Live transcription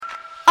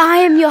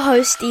am your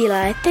host,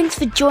 Eli. Thanks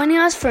for joining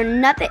us for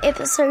another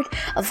episode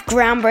of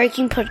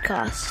Groundbreaking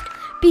Podcast.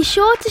 Be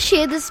sure to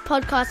share this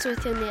podcast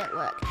with your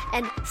network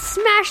and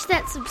smash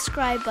that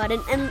subscribe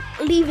button and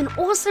leave an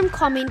awesome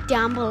comment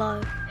down below.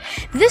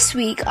 This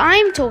week, I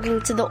am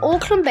talking to the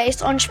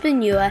Auckland-based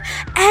entrepreneur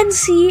and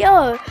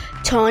CEO,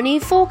 Tony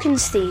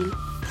Falkenstein.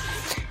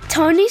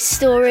 Tony's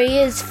story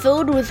is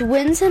filled with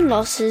wins and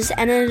losses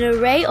and an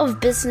array of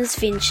business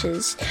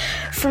ventures,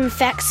 from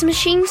fax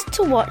machines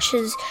to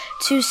watches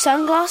to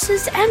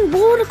sunglasses and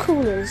water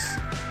coolers.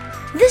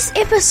 This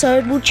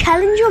episode will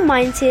challenge your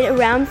mindset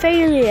around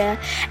failure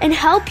and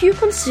help you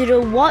consider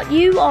what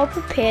you are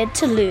prepared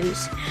to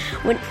lose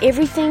when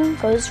everything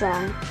goes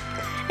wrong.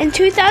 In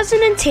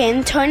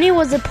 2010, Tony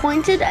was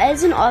appointed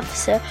as an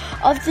officer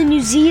of the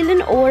New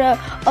Zealand Order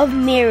of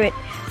Merit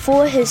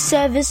for his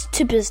service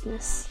to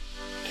business.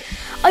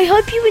 I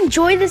hope you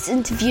enjoy this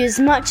interview as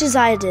much as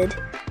I did.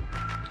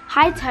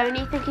 Hi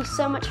Tony, thank you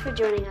so much for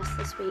joining us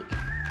this week.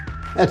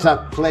 It's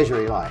a pleasure,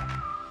 Eli.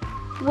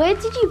 Where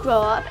did you grow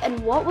up and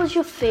what was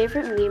your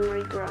favourite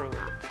memory growing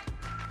up?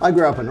 I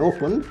grew up in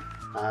Auckland,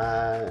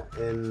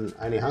 in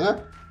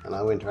Onehunga, and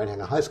I went to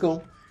Onehunga High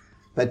School.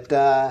 But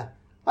I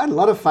had a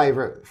lot of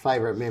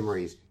favourite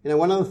memories. You know,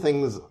 one of the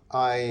things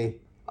I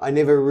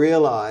never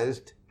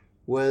realised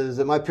was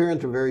that my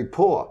parents were very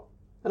poor.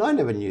 And I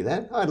never knew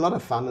that. I had a lot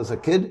of fun as a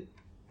kid.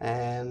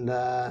 And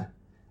I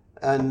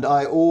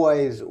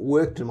always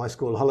worked in my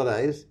school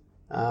holidays,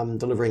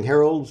 delivering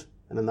heralds.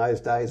 And in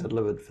those days, I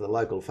delivered for the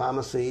local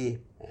pharmacy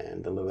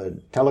and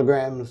delivered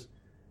telegrams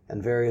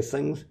and various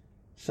things.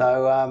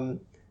 So,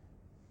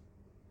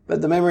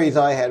 but the memories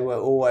I had were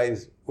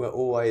always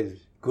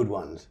good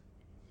ones.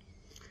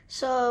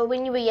 So,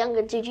 when you were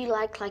younger, did you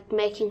like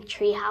making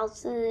tree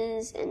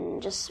houses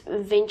and just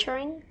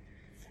venturing?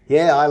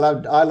 Yeah, I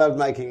loved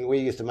making. We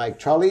used to make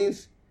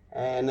trolleys.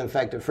 And in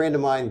fact, a friend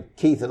of mine,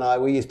 Keith, and I,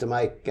 we used to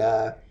go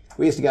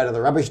to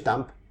the rubbish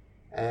dump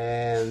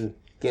and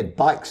get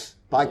bike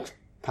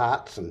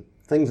parts and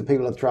things that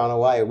people had thrown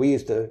away. We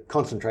used to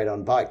concentrate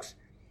on bikes.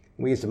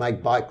 We used to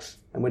make bikes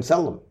and we'd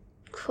sell them.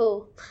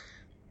 Cool.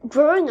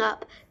 Growing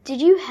up,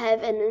 did you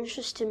have an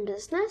interest in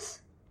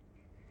business?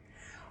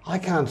 I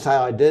can't say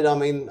I did. I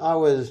mean,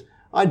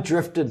 I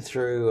drifted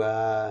through,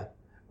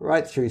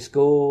 right through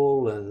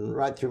school and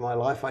right through my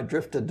life. I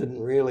drifted,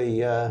 didn't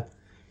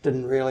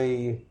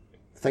really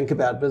think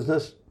about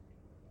business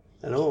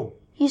at all.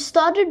 You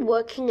started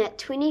working at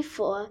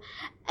 24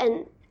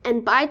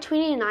 and by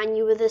 29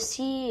 you were the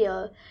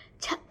CEO.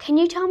 Can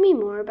you tell me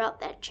more about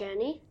that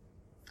journey?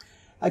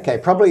 Okay,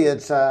 probably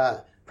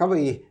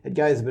it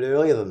goes a bit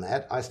earlier than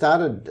that. I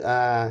started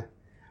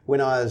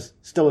when I was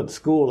still at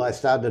school. I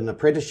started an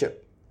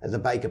apprenticeship as a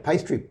baker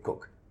pastry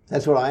cook.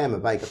 That's what I am, a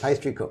baker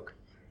pastry cook.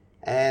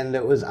 And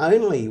it was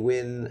only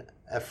when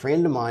a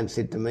friend of mine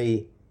said to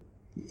me,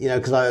 you know,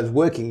 because I was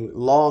working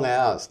long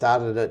hours,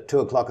 started at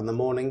 2:00 in the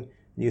morning,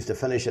 used to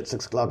finish at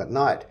 6:00 at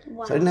night.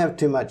 Wow. So I didn't have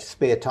too much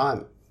spare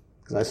time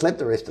because I slept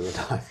the rest of the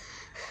time.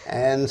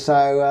 And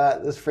so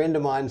this friend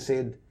of mine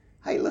said,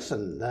 hey,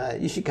 listen,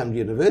 you should come to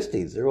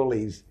universities. There are all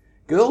these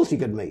girls you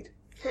could meet.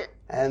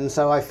 And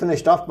so I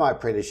finished off my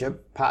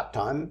apprenticeship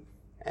part-time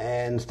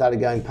and started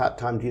going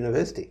part-time to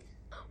university.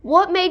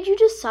 What made you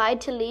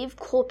decide to leave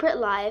corporate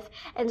life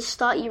and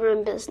start your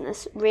own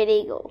business, Red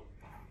Eagle?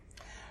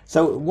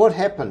 So what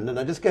happened, and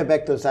I just go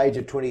back to this age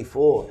of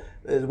 24,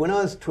 is when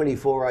I was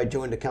 24, I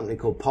joined a company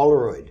called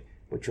Polaroid,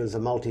 which was a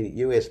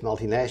US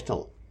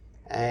multinational.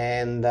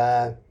 And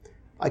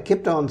I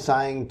kept on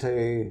saying,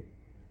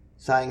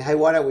 hey,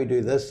 why don't we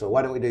do this or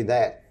why don't we do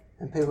that?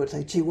 And people would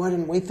say, gee, why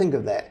didn't we think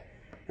of that?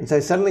 And so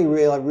suddenly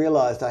I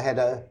realised I had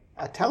a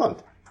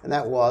talent, and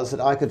that was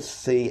that I could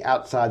see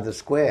outside the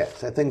square.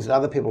 So things that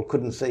other people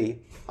couldn't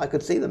see, I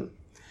could see them.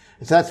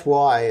 And so that's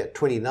why at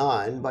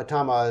 29, by the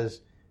time I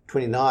was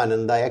 29,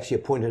 and they actually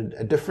appointed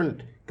a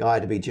different guy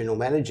to be general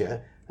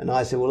manager, and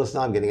I said, well, listen,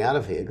 I'm getting out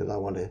of here because I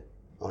want to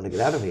get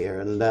out of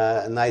here. And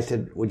they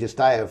said, would you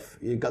stay if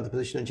you got the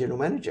position of general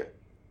manager?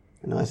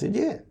 And I said,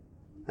 yeah.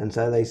 And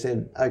so they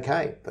said,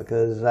 okay,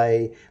 because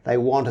they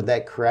wanted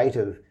that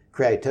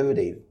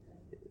creativity,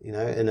 you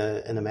know, in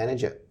a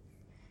manager.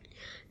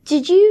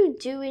 Did you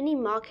do any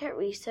market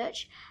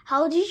research?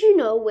 How did you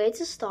know where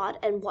to start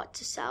and what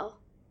to sell?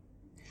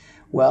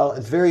 Well,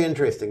 it's very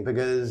interesting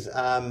because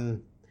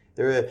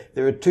there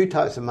are two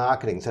types of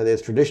marketing. So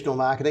there's traditional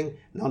marketing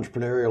and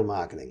entrepreneurial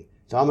marketing.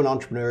 So I'm an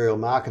entrepreneurial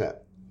marketer.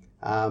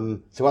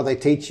 So what they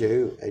teach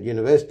you at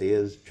university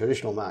is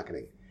traditional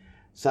marketing.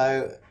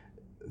 So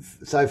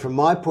from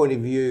my point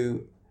of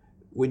view,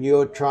 when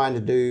you're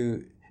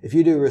if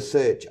you do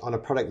research on a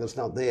product that's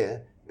not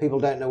there, people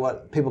don't know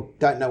what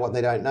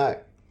they don't know.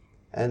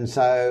 And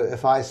so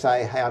if I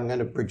say, hey, I'm going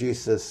to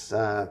produce this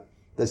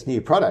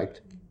new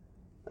product,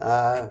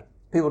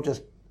 people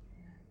just,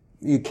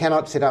 you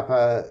cannot set up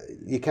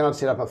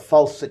a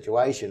false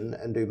situation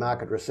and do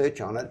market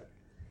research on it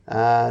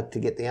to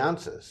get the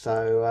answer.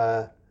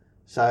 So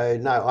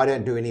no, I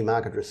don't do any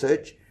market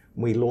research.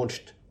 We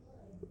launched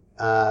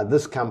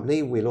this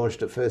company. We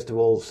launched it first of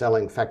all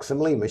selling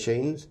facsimile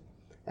machines,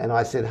 And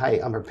I said, hey,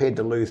 I'm prepared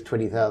to lose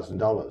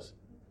 $20,000.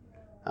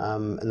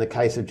 In the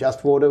case of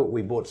Just Water,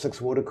 we bought 6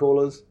 water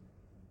coolers.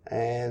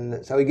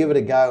 And so we give it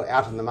a go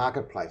out in the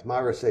marketplace. My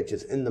research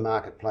is in the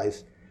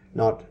marketplace,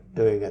 not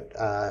doing it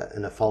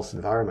in a false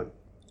environment.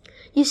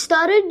 You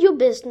started your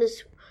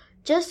business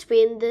just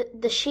when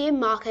the share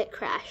market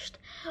crashed.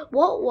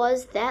 What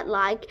was that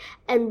like,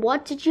 and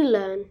what did you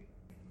learn?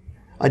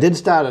 I did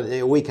start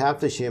it a week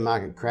after the share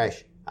market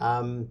crash.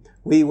 I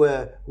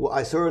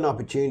saw an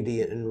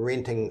opportunity in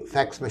renting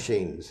fax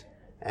machines,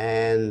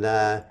 and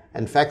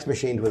fax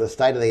machines were the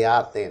state of the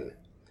art then.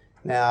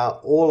 Now,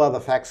 all other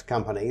fax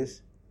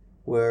companies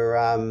were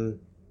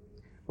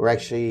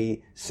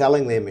actually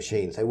selling their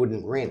machines. They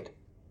wouldn't rent.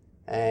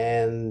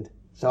 And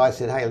so I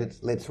said, hey,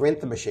 let's rent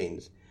the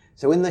machines.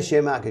 So when the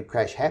share market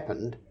crash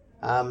happened,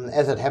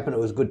 as it happened, it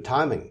was good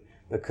timing,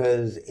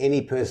 because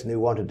any person who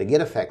wanted to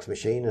get a fax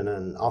machine in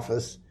an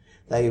office,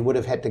 they would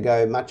have had to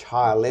go much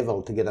higher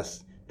level to get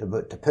us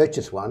to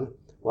purchase one,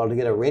 while to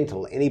get a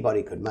rental,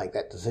 anybody could make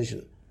that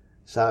decision.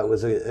 So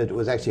it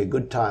was actually a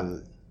good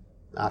time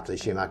after the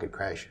share market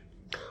crash.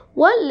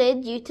 What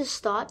led you to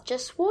start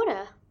Just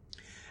Water?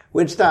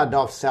 We'd started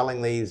off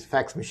selling these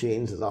fax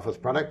machines as office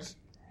products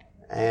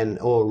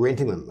or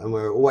renting them, and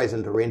we were always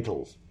into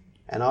rentals.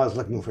 And I was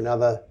looking for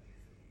another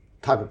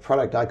type of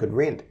product I could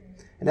rent.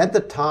 And at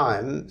the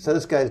time, so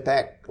this goes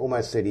back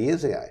almost 30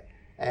 years ago,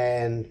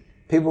 and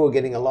people were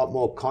getting a lot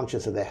more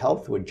conscious of their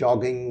health, were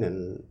jogging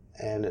and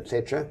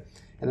etc.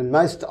 And in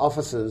most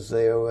offices,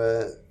 they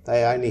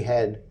only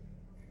had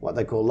what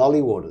they call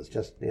lolly waters,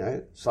 just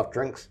soft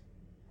drinks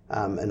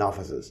in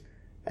offices.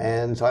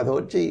 And so I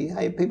thought, gee,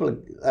 hey, people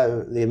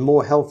they're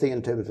more healthy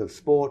in terms of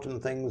sport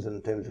and things,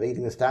 in terms of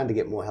eating. They're starting to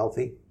get more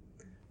healthy.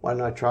 Why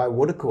don't I try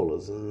water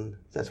coolers? And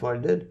that's what I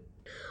did.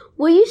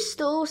 Were you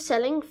still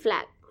selling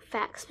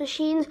fax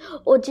machines,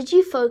 or did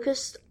you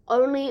focus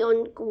only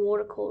on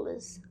water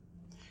coolers?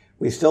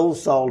 We still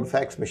sold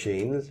fax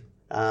machines.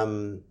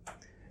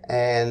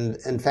 And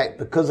in fact,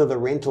 because of the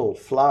rental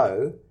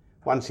flow,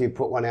 once you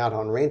put one out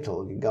on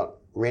rental, you got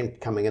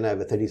rent coming in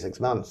over 36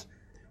 months.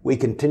 We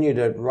continued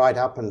it right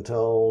up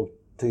until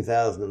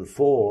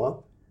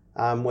 2004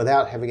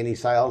 without having any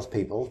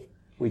salespeople.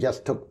 We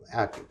just took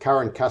our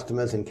current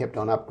customers and kept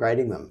on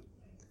upgrading them.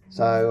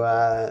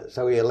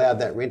 So we allowed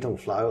that rental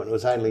flow, and it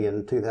was only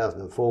in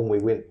 2004 when we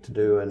went to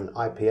do an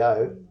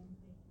IPO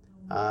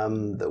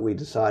that we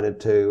decided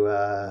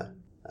to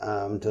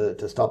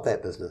stop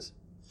that business.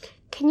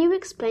 Can you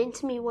explain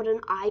to me what an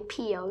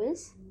IPO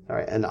is?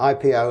 Sorry, an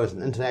IPO is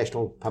an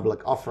international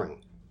public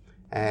offering.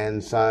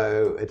 And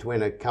so it's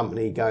when a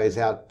company goes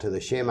out to the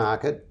share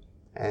market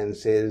and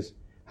says,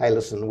 hey,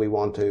 listen, we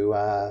want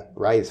to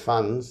raise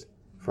funds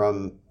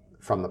from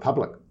the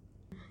public.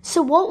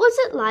 So what was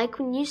it like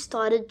when you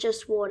started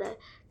Just Water?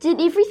 Did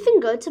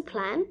everything go to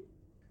plan?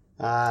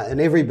 In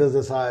every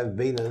business I've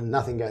been in,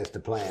 nothing goes to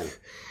plan.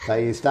 So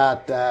you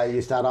start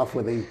off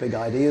with these big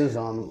ideas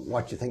on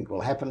what you think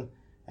will happen,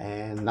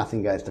 and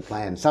nothing goes to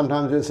plan.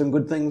 Sometimes there are some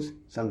good things,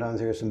 sometimes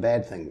there are some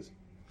bad things.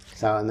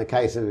 So in the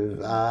case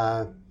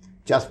of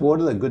Just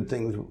Water, the good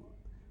thing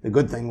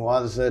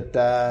was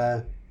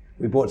that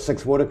we bought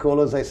 6 water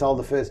coolers. They sold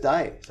the first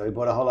day, so we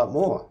bought a whole lot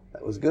more.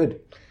 That was good.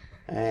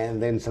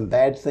 And then some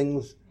bad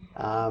things,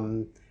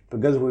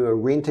 because we were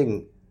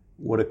renting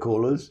water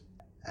coolers,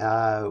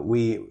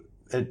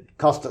 it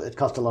cost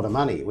a lot of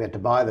money. We had to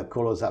buy the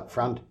coolers up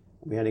front.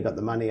 We only got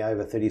the money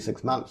over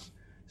 36 months,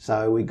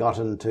 so we got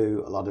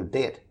into a lot of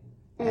debt.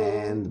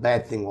 And the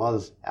bad thing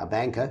was our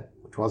banker,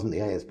 which wasn't the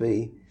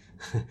ASB,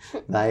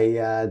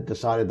 they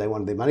decided they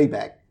wanted their money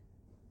back,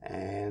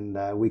 and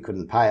we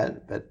couldn't pay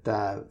it, but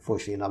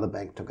fortunately another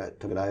bank took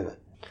it over.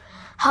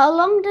 How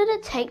long did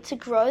it take to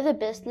grow the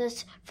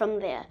business from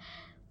there?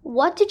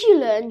 What did you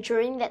learn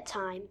during that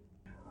time?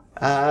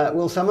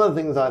 Well, some of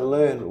the things I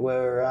learned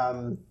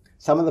were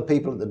some of the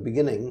people at the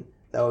beginning,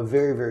 they were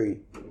very,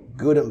 very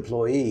good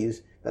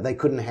employees, but they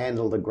couldn't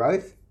handle the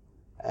growth,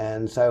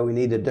 and so we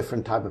need a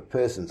different type of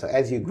person. So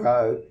as you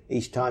grow,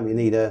 each time you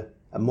need a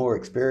more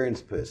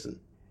experienced person.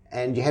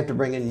 And you have to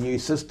bring in new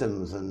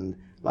systems. And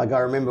like I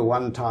remember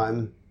one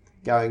time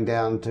going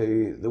down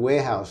to the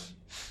warehouse,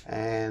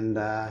 and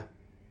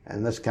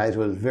in this case it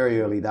was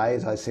very early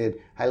days, I said,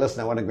 hey,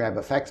 listen, I want to grab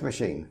a fax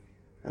machine.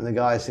 And the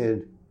guy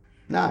said,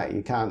 no,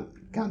 you can't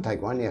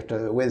take one. You have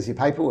to, where's your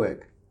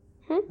paperwork?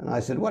 And I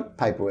said, what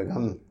paperwork?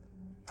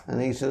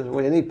 And he says,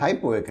 well, you need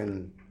paperwork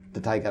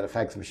to take out a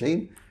fax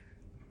machine.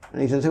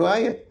 And he says, who are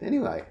you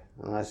anyway?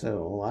 And I said,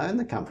 well, I own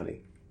the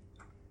company.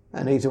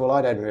 And he said, well,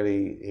 I don't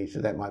really, he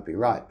said, that might be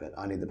right, but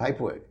I need the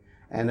paperwork.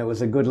 And it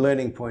was a good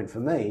learning point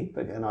for me,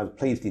 and I was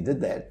pleased he did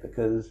that,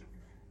 because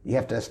you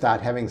have to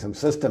start having some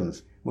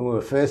systems. When we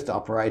were first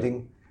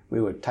operating,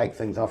 we would take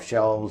things off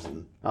shelves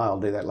and, I'll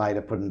do that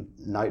later, put in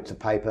notes of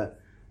paper.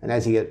 And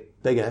as you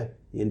get bigger,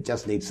 you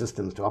just need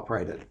systems to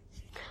operate it.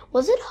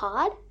 Was it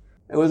hard?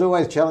 It was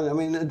always challenging. I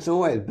mean, it's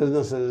always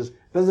businesses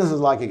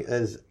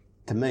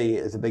to me,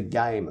 is a big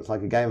game. It's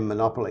like a game of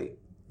Monopoly.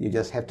 You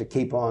just have to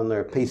keep on. There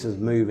are pieces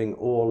moving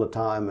all the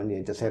time, and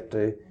you just have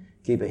to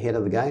keep ahead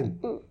of the game.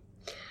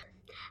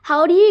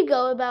 How do you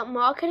go about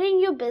marketing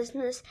your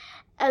business,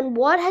 and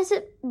what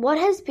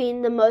has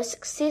been the most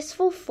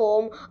successful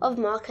form of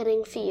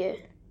marketing for you?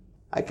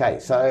 Okay,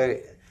 so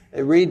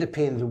it really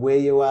depends where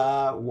you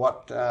are,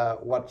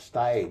 what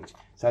stage.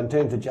 So in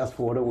terms of Just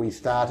Water, we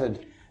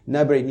started,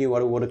 nobody knew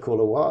what a water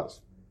cooler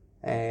was,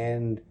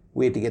 and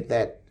we had to get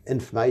that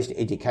information,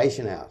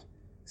 education out.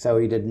 So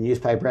we did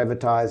newspaper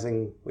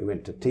advertising, we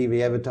went to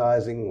TV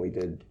advertising, we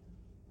did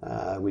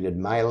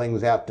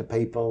mailings out to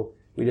people,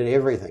 we did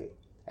everything.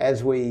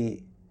 As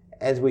we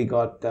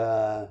got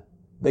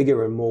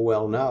bigger and more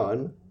well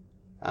known,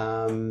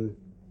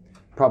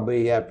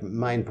 probably our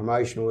main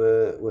promotion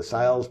were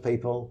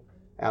salespeople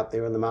out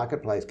there in the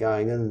marketplace,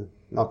 going in,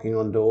 knocking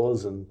on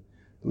doors and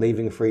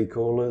leaving free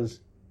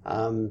coolers,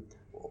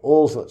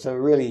 all sorts. So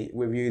really,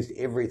 we've used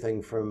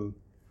everything from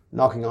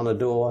knocking on a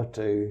door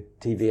to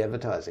TV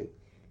advertising.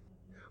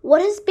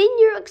 What has been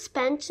your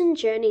expansion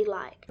journey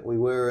like? We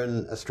were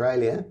in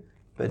Australia,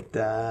 but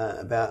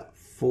about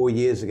 4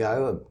 years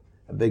ago,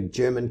 a big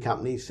German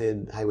company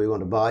said, hey, we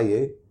want to buy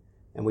you,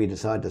 and we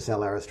decided to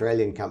sell our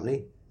Australian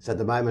company. So at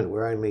the moment,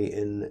 we're only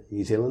in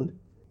New Zealand.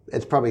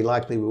 It's probably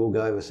likely we will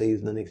go overseas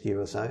in the next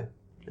year or so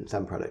in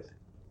some products.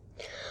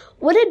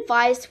 What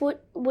advice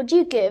would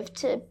you give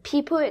to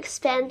people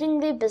expanding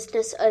their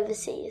business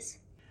overseas?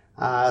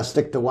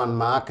 Stick to one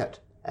market,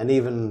 and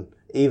even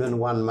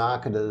one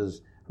market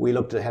is. We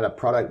looked at, had a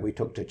product we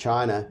took to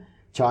China.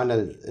 China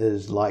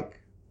is like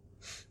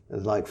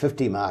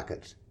 50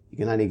 markets. You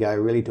can only go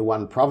really to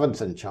one province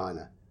in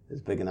China.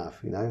 It's big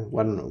enough, you know.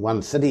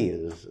 One city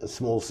is, a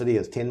small city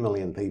is 10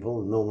 million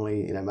people.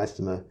 Normally, you know, most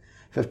of them are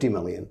 50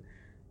 million.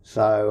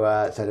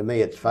 So to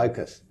me, it's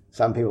focus.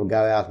 Some people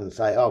go out and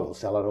say, oh, we'll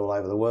sell it all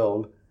over the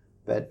world.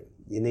 But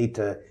you need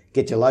to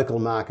get your local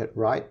market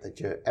right, that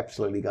you've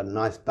absolutely got a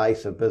nice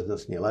base of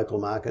business in your local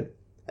market,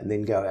 and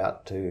then go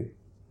out to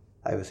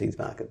overseas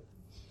market.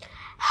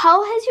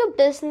 How has your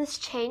business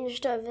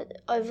changed over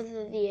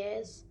the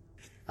years?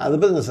 The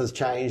business has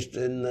changed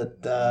in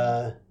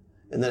that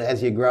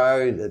as you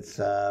grow, it's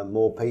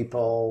more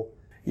people.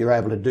 You're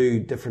able to do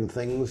different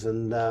things,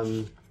 and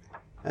so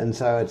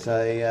it's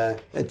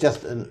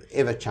just an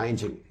ever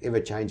changing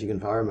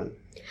environment.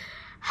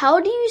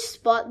 How do you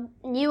spot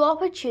new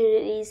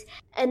opportunities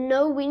and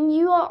know when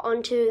you are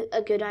onto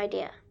a good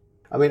idea?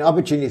 I mean,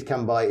 opportunities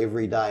come by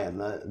every day, and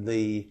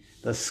the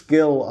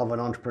skill of an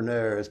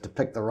entrepreneur is to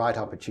pick the right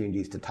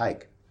opportunities to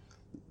take,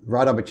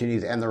 right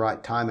opportunities and the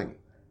right timing.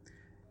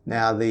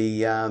 Now,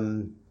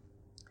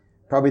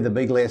 probably the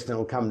big lesson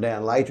will come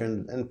down later,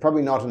 and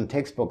probably not in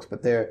textbooks,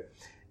 but in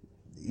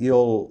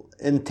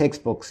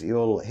textbooks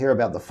you'll hear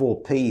about the 4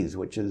 P's,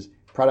 which is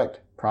product,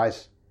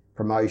 price,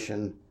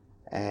 promotion,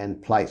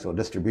 and place or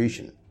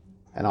distribution.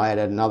 And I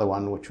added another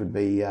one, which would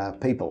be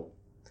people.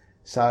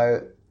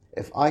 So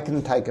if I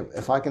can take a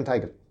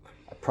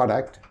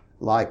product,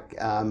 like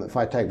if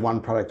I take one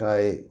product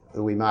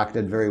we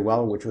marketed very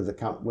well, which was a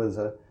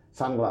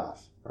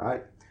sunglass,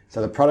 right?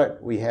 So the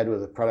product we had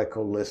was a product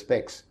called Le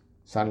Specs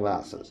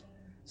sunglasses.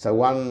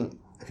 So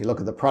if you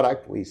look at the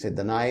product, we said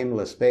the name,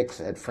 Le Specs,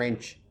 had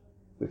French.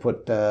 We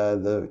put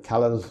the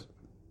colours,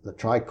 the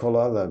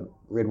tricolour, the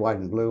red, white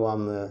and blue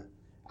on the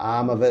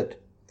arm of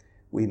it.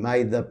 We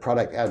made the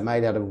product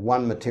made out of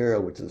one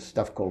material, which is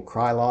stuff called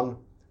Krylon,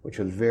 which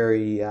was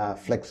very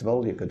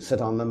flexible. You could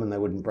sit on them and they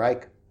wouldn't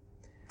break.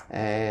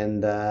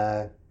 And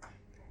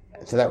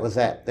so that was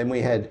that. Then we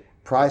had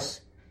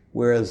price,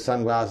 whereas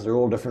sunglasses are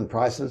all different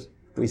prices.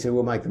 We said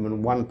we'll make them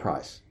in one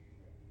price,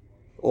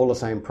 all the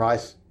same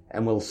price,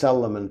 and we'll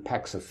sell them in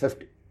packs of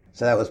 50.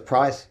 So that was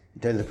price.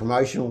 In terms of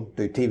promotional,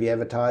 do TV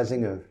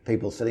advertising of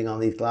people sitting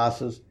on these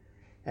glasses.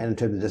 And in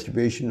terms of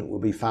distribution, it will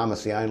be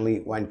pharmacy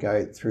only, won't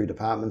go through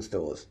department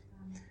stores.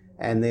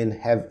 And then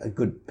have a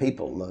good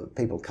the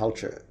people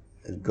culture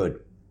is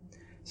good.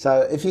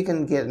 So if you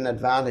can get an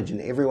advantage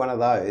in every one of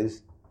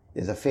those,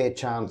 there's a fair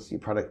chance your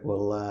product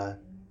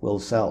will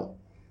sell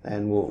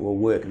and will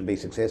work and be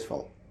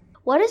successful.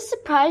 What has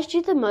surprised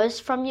you the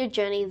most from your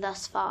journey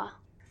thus far?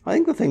 I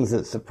think the things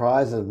that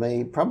surprises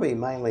me, probably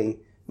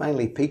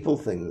mainly people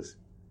things.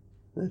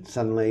 That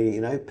suddenly, you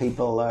know,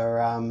 people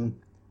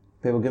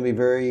can be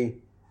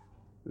very,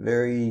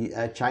 very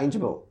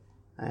changeable,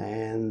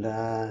 and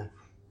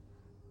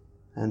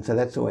so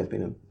that's always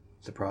been a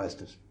surprise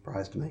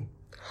to me.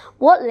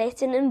 What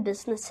lesson in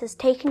business has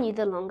taken you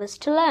the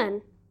longest to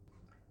learn?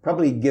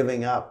 Probably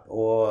giving up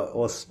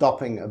or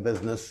stopping a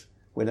business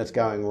when it's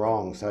going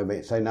wrong. So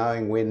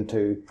knowing when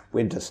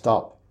to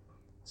stop.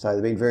 So there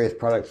have been various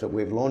products that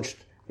we've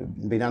launched,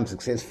 been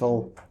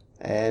unsuccessful,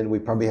 and we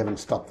probably haven't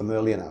stopped them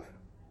early enough.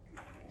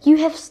 You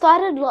have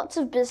started lots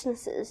of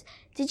businesses.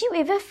 Did you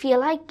ever feel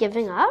like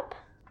giving up?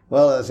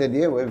 Well, as I said,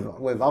 yeah,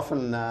 we've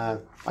often,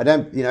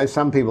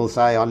 some people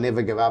say, I'll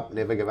never give up, and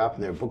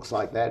there are books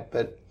like that,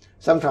 but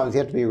sometimes you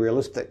have to be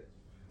realistic,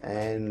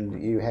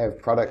 and you have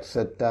products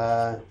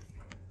that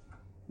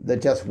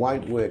just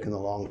won't work in the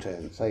long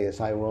term. So you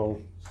say, well,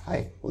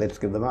 hey, let's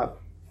give them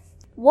up.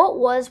 What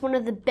was one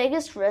of the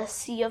biggest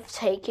risks you've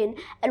taken,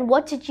 and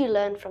what did you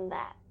learn from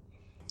that?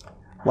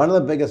 One of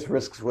the biggest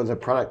risks was a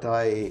product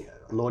I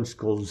launched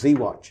called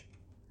Z-Watch.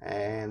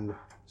 And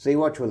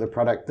Z-Watch was a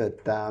product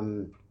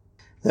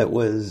that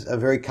was a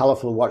very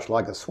colourful watch,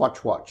 like a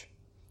Swatch watch.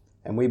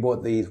 And we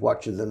bought these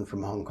watches in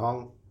from Hong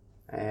Kong,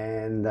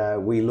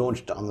 and we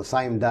launched on the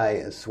same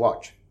day as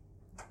Swatch.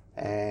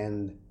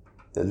 And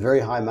there's very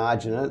high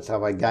margin in it, so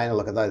if I gain a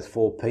look at those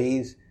 4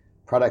 Ps,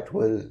 product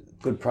was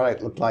good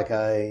product, looked like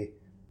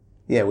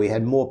we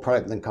had more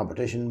product than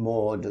competition,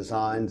 more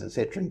designs,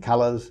 etc., and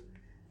colours.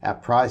 Our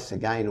price,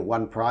 again,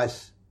 one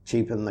price,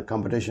 cheaper than the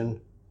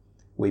competition.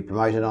 We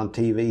promoted on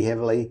TV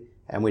heavily,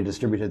 and we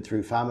distributed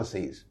through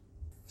pharmacies.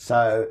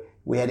 So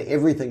we had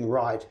everything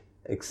right,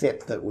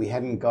 except that we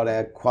hadn't got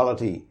our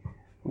quality.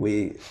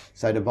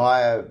 So to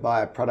buy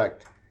a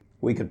product,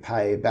 we could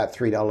pay about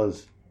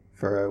 $3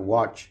 for a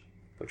watch,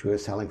 which we were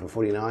selling for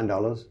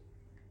 $49.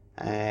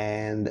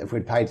 And if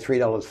we'd paid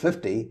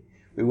 $3.50,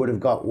 we would have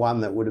got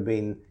one that would have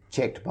been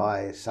checked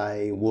by,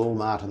 say,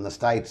 Walmart in the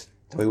States,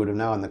 so we would have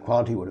known the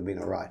quality would have been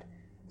all right.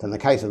 So in the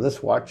case of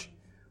this watch,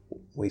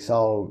 we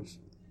sold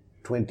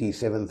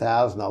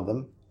 27,000 of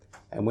them,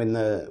 and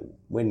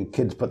when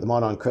kids put them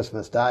on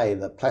Christmas Day,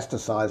 the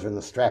plasticizer in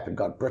the strap had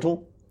got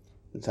brittle,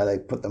 and so they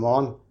put them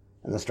on,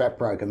 and the strap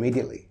broke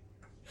immediately.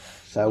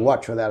 So a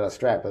watch without a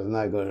strap is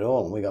no good at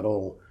all, and we got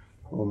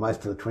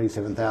most of the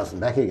 27,000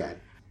 back again.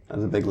 That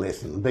was a big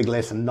lesson. A big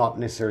lesson, not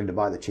necessarily to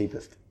buy the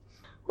cheapest.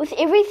 With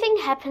everything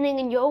happening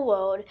in your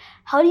world,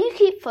 how do you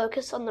keep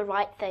focused on the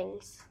right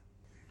things?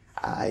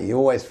 You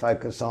always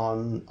focus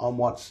on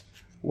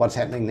what's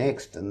happening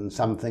next, and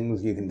some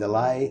things you can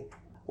delay.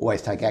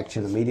 Always take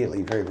action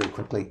immediately, very, very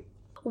quickly.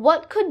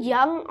 What could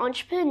young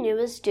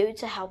entrepreneurs do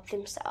to help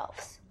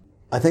themselves?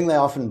 I think they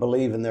often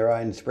believe in their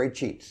own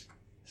spreadsheets,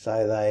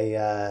 so they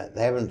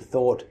haven't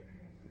thought.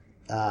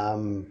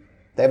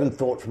 They haven't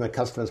thought from a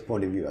customer's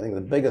point of view. I think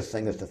the biggest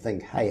thing is to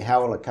think, hey,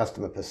 how will a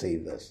customer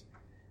perceive this?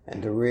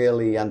 And to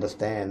really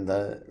understand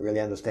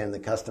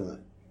the customer.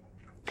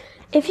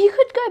 If you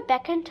could go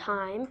back in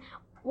time,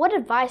 what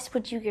advice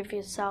would you give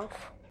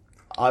yourself?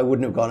 I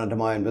wouldn't have gone into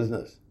my own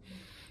business.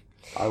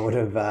 I would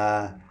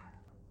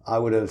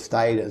have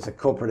stayed as a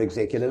corporate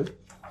executive,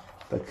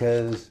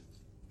 because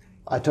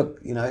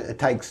it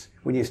takes,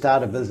 when you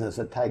start a business,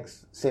 it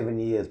takes 7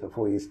 years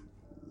before you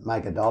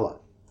make $1,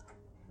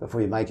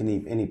 before you make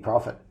any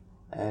profit.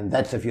 And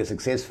that's if you're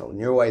successful. And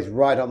you're always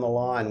right on the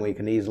line where you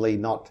can easily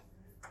not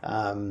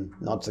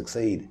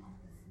succeed.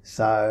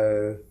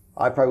 So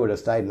I probably would have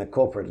stayed in the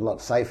corporate, a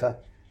lot safer.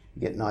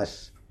 You get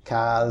nice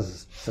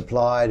cars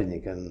supplied, and you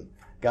can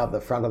go up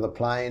the front of the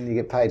plane. You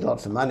get paid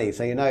lots of money,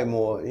 so you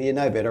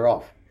know better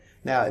off.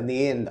 Now, in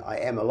the end, I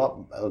am a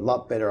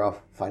lot better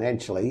off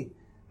financially,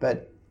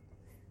 but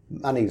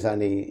money's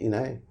only,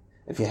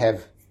 if you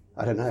have,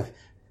 I don't know,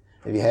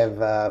 if you have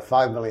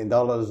 $5 million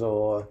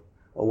or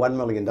 $1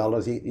 million,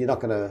 you're not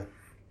going to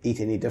eat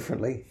any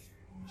differently.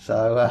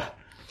 So,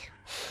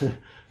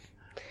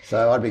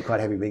 so I'd be quite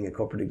happy being a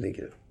corporate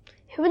executive.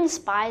 Who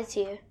inspires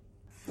you?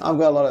 I've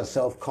got a lot of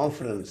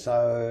self-confidence,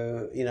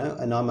 so,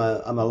 and I'm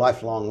a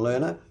lifelong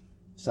learner,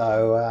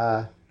 so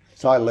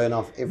I learn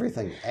off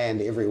everything and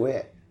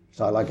everywhere.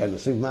 So I like going to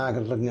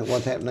supermarkets, looking at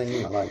what's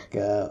happening. I like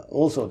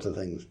all sorts of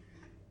things,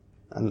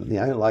 and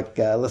like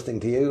listening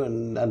to you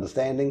and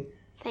understanding.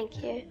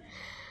 Thank you.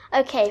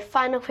 Okay,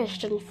 final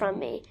question from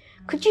me.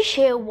 Could you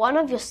share one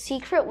of your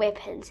secret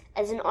weapons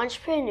as an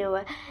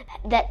entrepreneur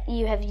that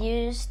you have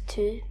used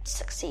to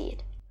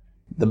succeed?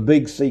 The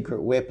big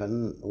secret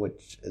weapon,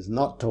 which is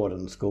not taught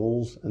in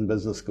schools, in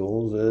business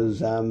schools,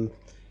 is and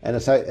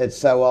it's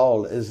so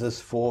old, is this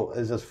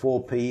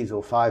 4 Ps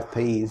or 5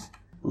 Ps.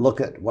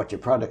 Look at what your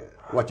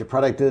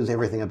product is,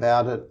 everything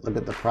about it. Look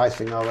at the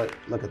pricing of it.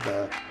 Look at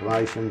the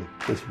promotion,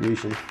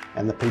 distribution,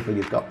 and the people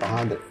you've got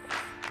behind it.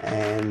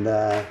 And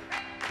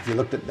if you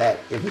looked at that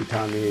every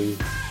time you're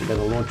going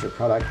to launch a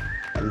product,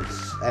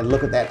 and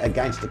look at that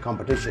against the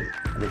competition,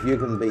 and if you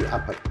can be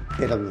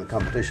better than the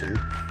competition,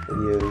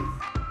 then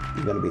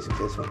you're going to be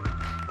successful.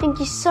 Thank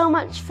you so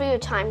much for your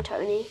time,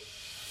 Tony.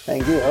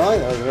 Thank you.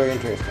 That was very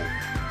interesting.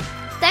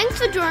 Thanks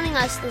for joining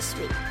us this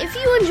week. If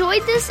you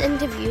enjoyed this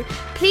interview,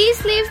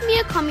 please leave me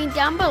a comment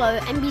down below,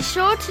 and be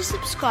sure to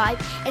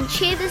subscribe and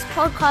share this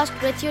podcast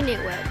with your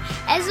network.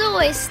 As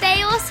always,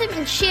 stay awesome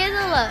and share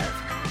the love.